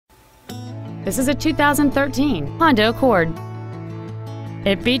This is a 2013 Honda Accord.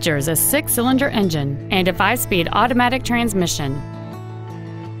 It features a 6-cylinder engine and a 5-speed automatic transmission.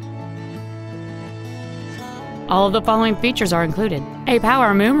 All of the following features are included: a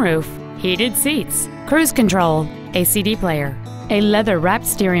power moonroof, heated seats, cruise control, a CD player, a leather-wrapped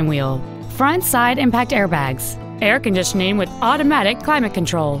steering wheel, front side impact airbags, air conditioning with automatic climate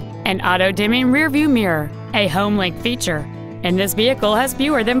control, an auto-dimming rear-view mirror, a home link feature, and this vehicle has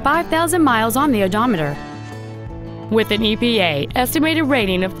fewer than 5,000 miles on the odometer. With an EPA estimated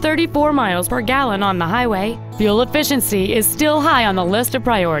rating of 34 miles per gallon on the highway, fuel efficiency is still high on the list of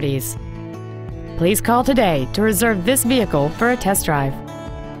priorities. Please call today to reserve this vehicle for a test drive.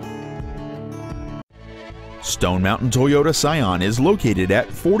 Stone Mountain Toyota Scion is located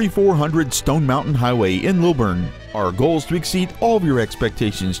at 4400 Stone Mountain Highway in Lilburn. Our goal is to exceed all of your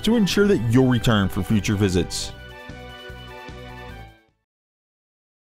expectations to ensure that you'll return for future visits.